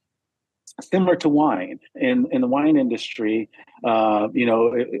palate. Similar to wine. In the wine industry,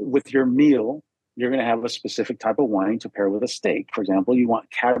 with your meal, you're going to have a specific type of wine to pair with a steak. For example, you want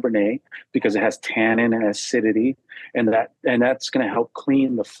Cabernet because it has tannin and acidity, and that's going to help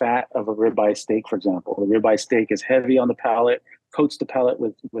clean the fat of a ribeye steak. For example, the ribeye steak is heavy on the palate, coats the palate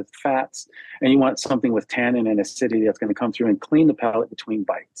with fats, and you want something with tannin and acidity that's going to come through and clean the palate between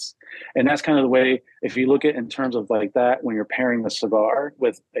bites. And that's kind of the way, if you look at it in terms of like that, when you're pairing a cigar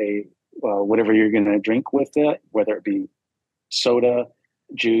with a whatever you're going to drink with it, whether it be soda,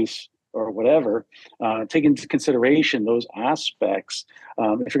 juice, or whatever, take into consideration those aspects.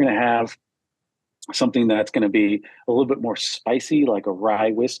 If you're going to have something that's going to be a little bit more spicy, like a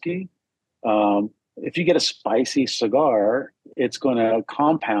rye whiskey, if you get a spicy cigar, it's going to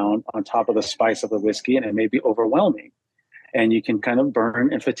compound on top of the spice of the whiskey, and it may be overwhelming, and you can kind of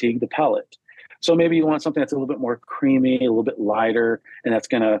burn and fatigue the palate. So maybe you want something that's a little bit more creamy, a little bit lighter, and that's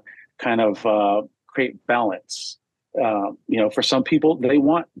going to kind of create balance. For some people, they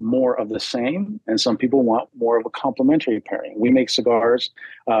want more of the same, and some people want more of a complementary pairing. We make cigars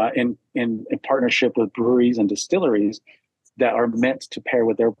in partnership with breweries and distilleries that are meant to pair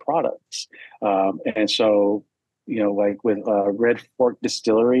with their products. And so, like with Red Fork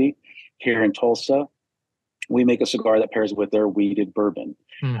Distillery here in Tulsa, we make a cigar that pairs with their wheated bourbon.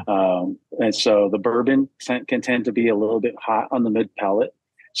 And so the bourbon can tend to be a little bit hot on the mid palate.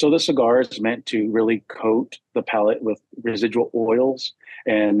 So the cigar is meant to really coat the palate with residual oils,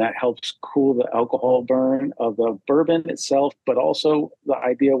 and that helps cool the alcohol burn of the bourbon itself. But also the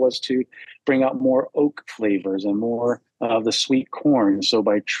idea was to bring out more oak flavors and more of the sweet corn. So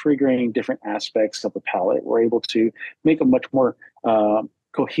by triggering different aspects of the palate, we're able to make a much more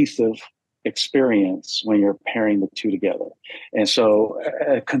cohesive experience when you're pairing the two together. And so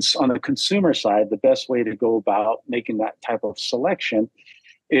on the consumer side, the best way to go about making that type of selection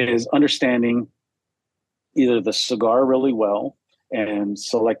is understanding either the cigar really well and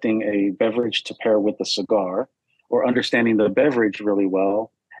selecting a beverage to pair with the cigar, or understanding the beverage really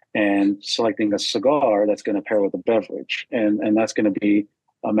well and selecting a cigar that's going to pair with a beverage. And that's going to be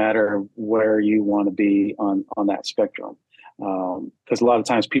a matter of where you want to be on that spectrum. Because a lot of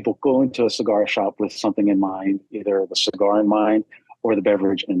times people go into a cigar shop with something in mind, either the cigar in mind or the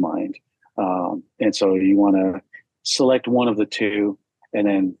beverage in mind. And so you want to select one of the two and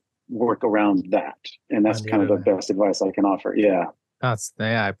then work around that. And that's kind of the best advice I can offer. Yeah.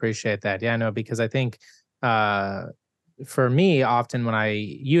 I appreciate that. Yeah, no, because I think for me, often when I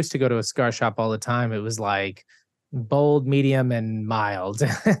used to go to a cigar shop all the time, it was like bold, medium, and mild.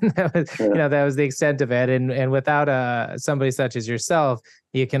 That was, Sure. that was the extent of it. And without somebody such as yourself,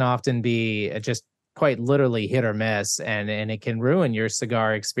 you can often be just quite literally hit or miss, and it can ruin your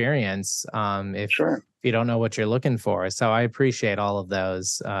cigar experience if Sure. you don't know what you're looking for. So I appreciate all of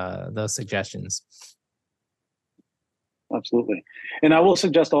those suggestions. Absolutely. And I will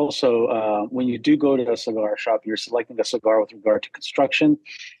suggest also, when you do go to a cigar shop, you're selecting a cigar with regard to construction.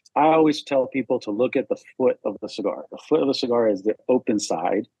 I always tell people to look at the foot of the cigar. The foot of the cigar is the open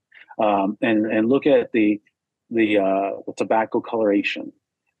side, and look at the tobacco coloration.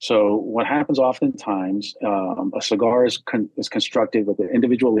 So what happens oftentimes, a cigar is constructed with the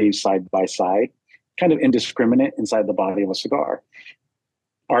individual leaves side by side, kind of indiscriminate inside the body of a cigar.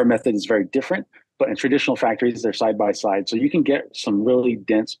 Our method is very different, but in traditional factories, they're side by side. So you can get some really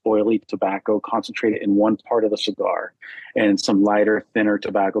dense, oily tobacco concentrated in one part of the cigar and some lighter, thinner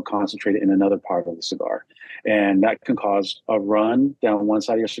tobacco concentrated in another part of the cigar. And that can cause a run down one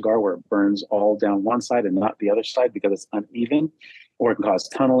side of your cigar where it burns all down one side and not the other side because it's uneven, or it can cause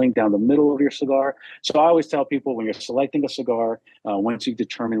tunneling down the middle of your cigar. So I always tell people, when you're selecting a cigar, once you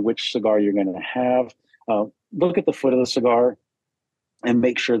determine which cigar you're going to have, look at the foot of the cigar and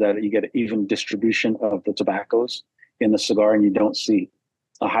make sure that you get an even distribution of the tobaccos in the cigar, and you don't see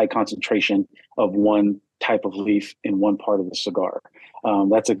a high concentration of one type of leaf in one part of the cigar.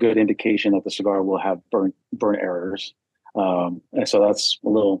 That's a good indication that the cigar will have burn errors. And so that's a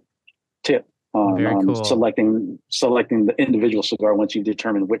little tip on cool. selecting the individual cigar once you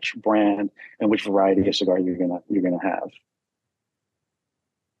determine which brand and which variety of cigar you're gonna have.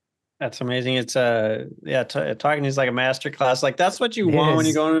 That's amazing. It's talking is like a master class. Like that's what you want when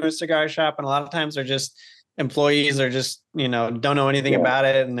you go into a cigar shop. And a lot of times they're just employees are just, don't know anything about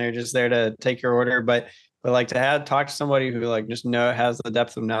it. And they're just there to take your order. But like to talk to somebody who like just has the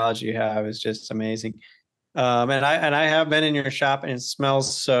depth of knowledge you have is just amazing. And I have been in your shop and it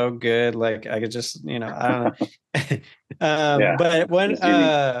smells so good. Like I could just, I don't know. But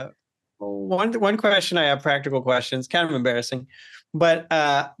one question I have, practical questions, kind of embarrassing. But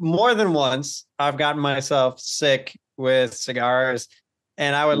more than once, I've gotten myself sick with cigars,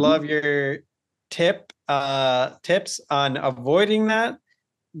 and I would love your tips on avoiding that,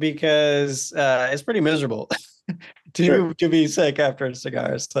 because it's pretty miserable to be sick after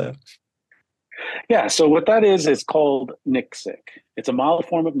cigars. So. Yeah, so what that is, it's called nic sick. It's a mild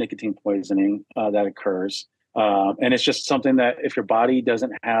form of nicotine poisoning that occurs, and it's just something that if your body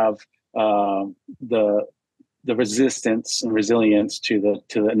doesn't have the resistance and resilience to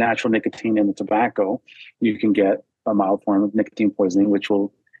the natural nicotine in the tobacco, you can get a mild form of nicotine poisoning, which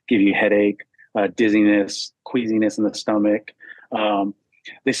will give you headache, dizziness, queasiness in the stomach.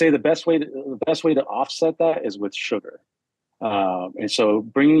 They say the best way to offset that is with sugar. And so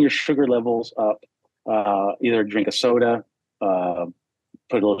bringing your sugar levels up, either drink a soda, put a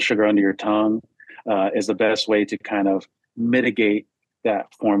little sugar under your tongue, is the best way to kind of mitigate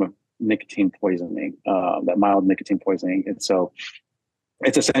that form of nicotine poisoning, that mild nicotine poisoning. And so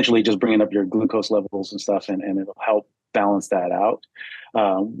it's essentially just bringing up your glucose levels and stuff, and it'll help balance that out.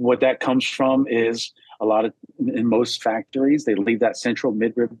 What that comes from is in most factories, they leave that central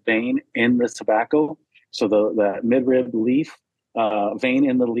midrib vein in the tobacco. So the midrib leaf vein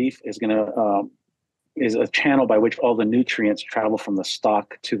in the leaf is is a channel by which all the nutrients travel from the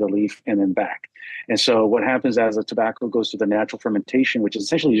stalk to the leaf and then back. And so what happens as the tobacco goes through the natural fermentation, which is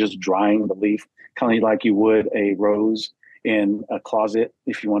essentially just drying the leaf, kind of like you would a rose in a closet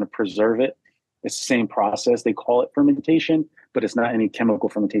if you want to preserve it. It's the same process. They call it fermentation, but it's not any chemical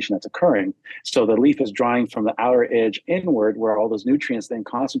fermentation that's occurring. So the leaf is drying from the outer edge inward, where all those nutrients then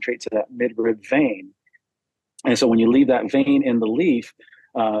concentrate to that midrib vein. And so when you leave that vein in the leaf,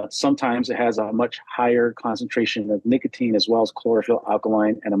 sometimes it has a much higher concentration of nicotine, as well as chlorophyll,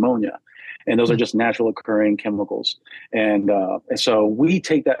 alkaline, and ammonia. And those are just natural occurring chemicals. And so we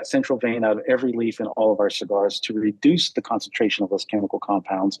take that central vein out of every leaf in all of our cigars to reduce the concentration of those chemical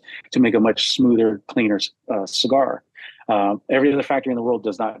compounds to make a much smoother, cleaner cigar. Every other factory in the world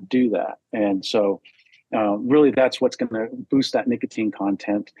does not do that. And so really that's what's going to boost that nicotine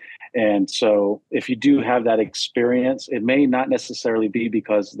content. And so if you do have that experience, it may not necessarily be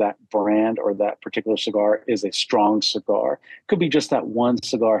because that brand or that particular cigar is a strong cigar. It could be just that one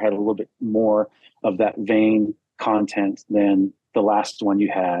cigar had a little bit more of that vein content than the last one you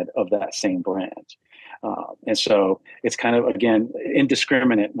had of that same brand. And so it's kind of, again,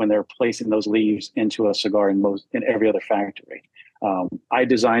 indiscriminate when they're placing those leaves into a cigar in every other factory. I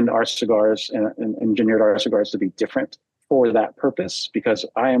designed our cigars and engineered our cigars to be different for that purpose, because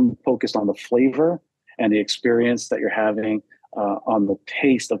I am focused on the flavor and the experience that you're having on the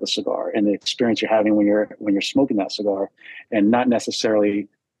taste of the cigar and the experience you're having when you're smoking that cigar, and not necessarily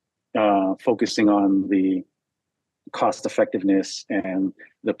focusing on the cost effectiveness and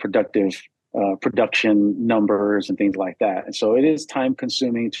the production numbers and things like that. And so it is time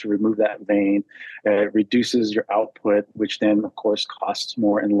consuming to remove that vein. It reduces your output, which then of course costs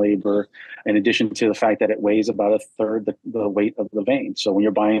more in labor, in addition to the fact that it weighs about a third the weight of the vein. So when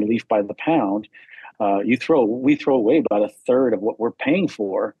you're buying leaf by the pound, we throw away about a third of what we're paying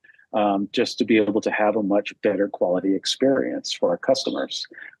for, just to be able to have a much better quality experience for our customers.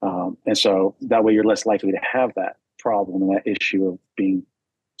 And so that way you're less likely to have that problem and that issue of being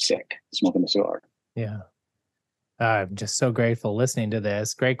sick smoking a cigar. Yeah. I'm just so grateful listening to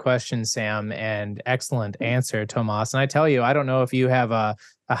this. Great question, Sam, and excellent answer, Tomas. And I tell you, I don't know if you have a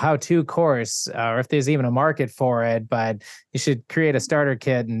how-to course or if there's even a market for it, but you should create a starter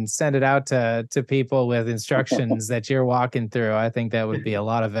kit and send it out to people with instructions that you're walking through. I think that would be a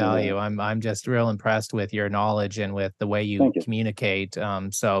lot of value. I'm just real impressed with your knowledge and with the way you communicate.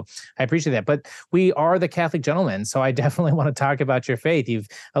 So I appreciate that. But we are the Catholic gentlemen, so I definitely want to talk about your faith. You've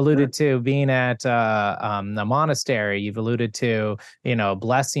alluded to being at a monastery. You've alluded to,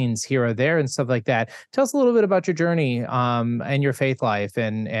 blessings here or there and stuff like that. Tell us a little bit about your journey and your faith life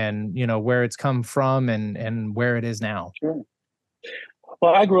and where it's come from and where it is now. Sure.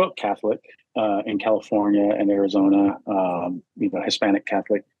 Well, I grew up Catholic in California and Arizona, Hispanic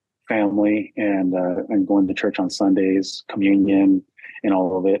Catholic family, and going to church on Sundays, communion, and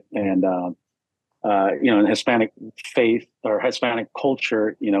all of it. And in Hispanic faith or Hispanic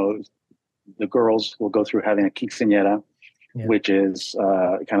culture, the girls will go through having a quinceañera, which is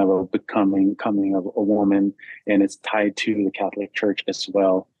kind of a coming of a woman, and it's tied to the Catholic Church as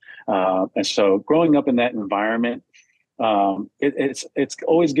well. And so growing up in that environment, it's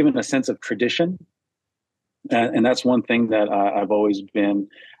always given a sense of tradition. And that's one thing that I've always been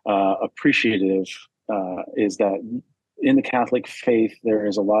appreciative, is that in the Catholic faith, there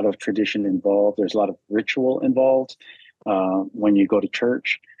is a lot of tradition involved. There's a lot of ritual involved when you go to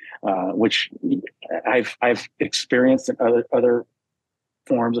church. Which I've experienced in other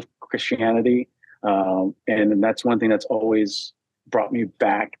forms of Christianity, and that's one thing that's always brought me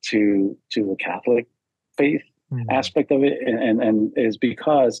back to the Catholic faith aspect of it, and is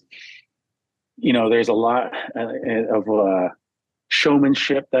because there's a lot of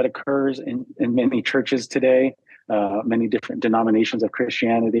showmanship that occurs in many churches today, many different denominations of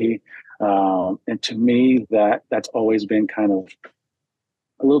Christianity, and to me that's always been kind of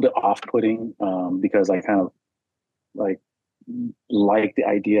a little bit off-putting, because I kind of like the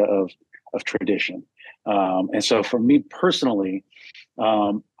idea of tradition. And so for me personally,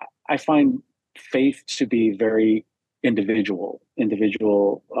 I find faith to be very individual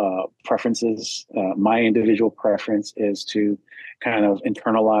preferences. My individual preference is to kind of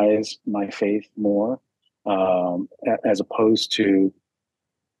internalize my faith more, as opposed to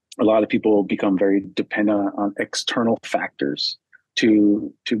a lot of people become very dependent on external factors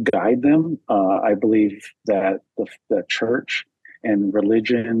to guide them. I believe that the church and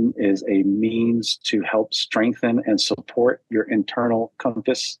religion is a means to help strengthen and support your internal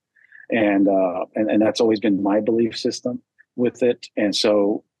compass, and that's always been my belief system with it. And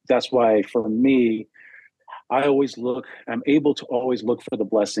so that's why for me, I'm able to always look for the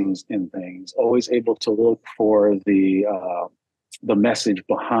blessings in things, always able to look for the message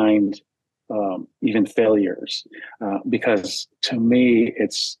behind even failures, because to me,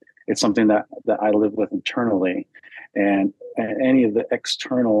 it's something that I live with internally, and any of the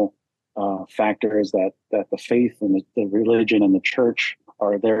external factors that the faith and the religion and the church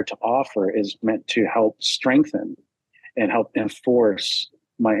are there to offer is meant to help strengthen and help enforce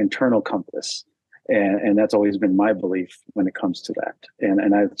my internal compass. And that's always been my belief when it comes to that.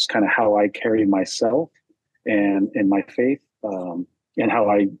 And that's kind of how I carry myself and in my faith, and how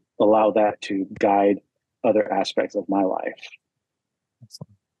I allow that to guide other aspects of my life.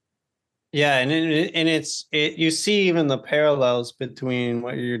 Excellent. Yeah, and you see even the parallels between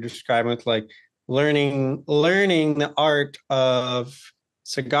what you're describing with like learning the art of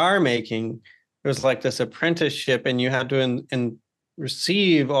cigar making it was like this apprenticeship, and you had to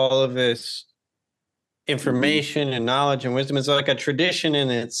receive all of this information and knowledge and wisdom. It's like a tradition in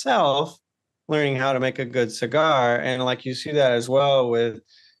itself, learning how to make a good cigar. And like you see that as well with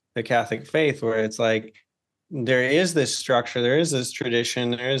the Catholic faith, where it's like there is this structure, there is this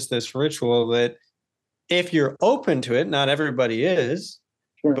tradition, there is this ritual that if you're open to it, not everybody is,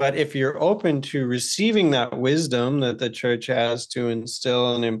 Sure. but if you're open to receiving that wisdom that the church has to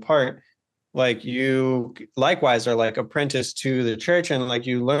instill and impart, like you likewise are like apprentice to the church, and like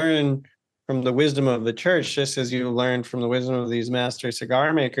you learn from the wisdom of the church, just as you learned from the wisdom of these master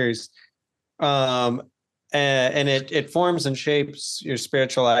cigar makers. And it forms and shapes your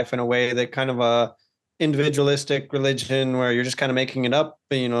spiritual life in a way that kind of a individualistic religion where you're just kind of making it up,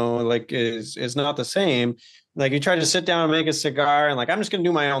 like is not the same. Like you try to sit down and make a cigar and like, I'm just going to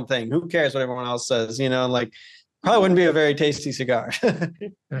do my own thing. Who cares what everyone else says, like probably wouldn't be a very tasty cigar.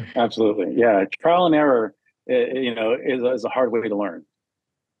 Absolutely. Yeah. Trial and error, is a hard way to learn.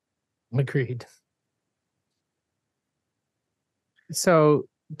 Agreed. So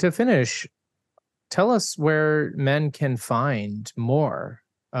to finish, tell us where men can find more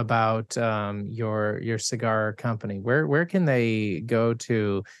about your cigar company. Where can they go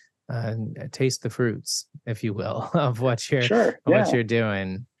to taste the fruits, if you will, of what you're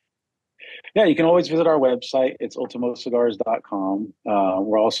doing? Yeah, you can always visit our website. It's ultimocigars.com.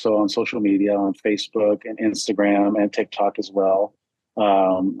 We're also on social media on Facebook and Instagram and TikTok as well.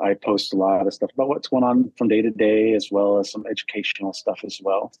 I post a lot of stuff about what's going on from day to day, as well as some educational stuff as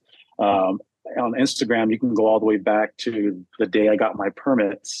well. On Instagram, you can go all the way back to the day I got my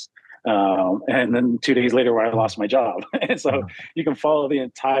permits. And then 2 days later where I lost my job. And so you can follow the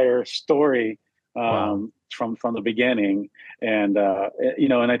entire story from the beginning. And,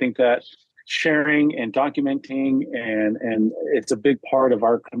 and I think that sharing and documenting and it's a big part of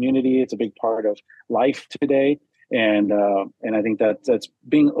our community. It's a big part of life today. And I think that's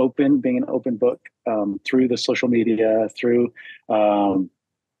being an open book through the social media, through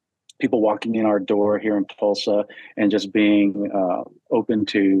people walking in our door here in Tulsa, and just being open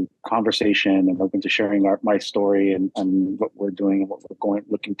to conversation and open to sharing my story and what we're doing and what we're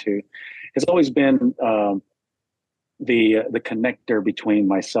looking to. It's always been the connector between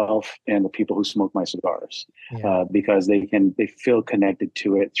myself and the people who smoke my cigars, because they feel connected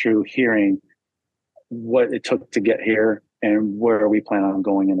to it through hearing what it took to get here and where we plan on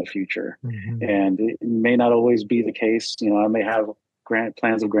going in the future. Mm-hmm. And it may not always be the case. I may have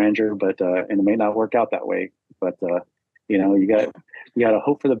plans of grandeur, but and it may not work out that way. But you got to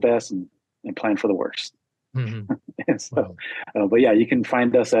hope for the best and plan for the worst. Mm-hmm. And so, but yeah, you can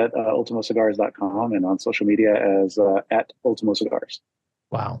find us at ultimocigars.com and on social media as at Ultimo Cigars.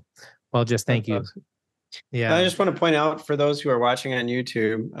 Wow. Well, just thank you. Yeah. I just want to point out for those who are watching on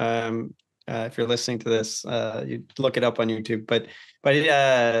YouTube, if you're listening to this, you look it up on YouTube. But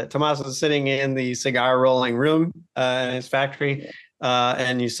Tomás was sitting in the cigar rolling room in his factory,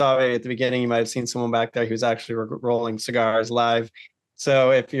 and you saw it at the beginning. You might have seen someone back there who's actually rolling cigars live.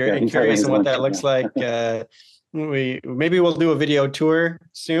 So if you're curious on what that looks like, we'll do a video tour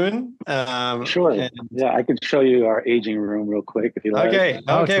soon. Sure. Yeah, I could show you our aging room real quick if you like. Okay.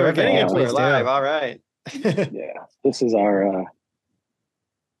 We're getting a tour live. All right. Yeah, this is our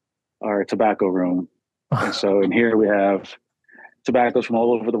tobacco room. And so in here we have tobaccos from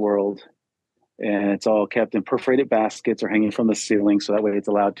all over the world, and it's all kept in perforated baskets or hanging from the ceiling. So that way it's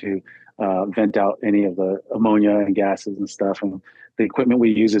allowed to vent out any of the ammonia and gases and stuff. And the equipment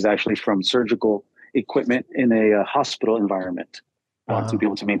we use is actually from surgical equipment in a hospital environment to be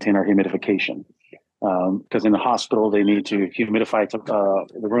able to maintain our humidification. Because in the hospital, they need to humidify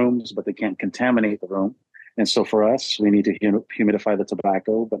the rooms, but they can't contaminate the room. And so for us, we need to humidify the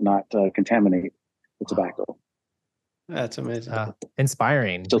tobacco, but not contaminate the tobacco. That's amazing.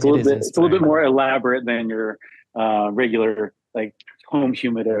 Inspiring. So it's a little bit more elaborate than your regular like home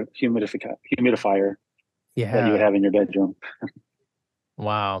humidifier that you would have in your bedroom.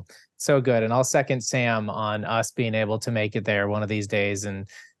 Wow. So good. And I'll second Sam on us being able to make it there one of these days and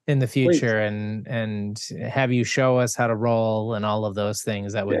in the future. Please. and have you show us how to roll and all of those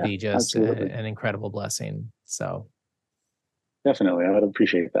things. That would be just an incredible blessing. So definitely, I would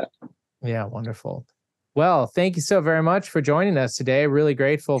appreciate that. Yeah, wonderful. Well, thank you so very much for joining us today. Really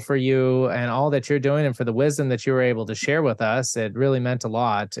grateful for you and all that you're doing and for the wisdom that you were able to share with us. It really meant a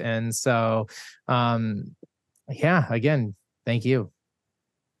lot. And so, again, thank you.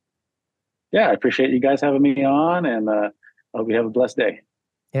 Yeah, I appreciate you guys having me on, and I hope you have a blessed day.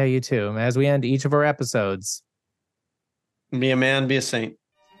 Yeah, you too. As we end each of our episodes. Be a man, be a saint.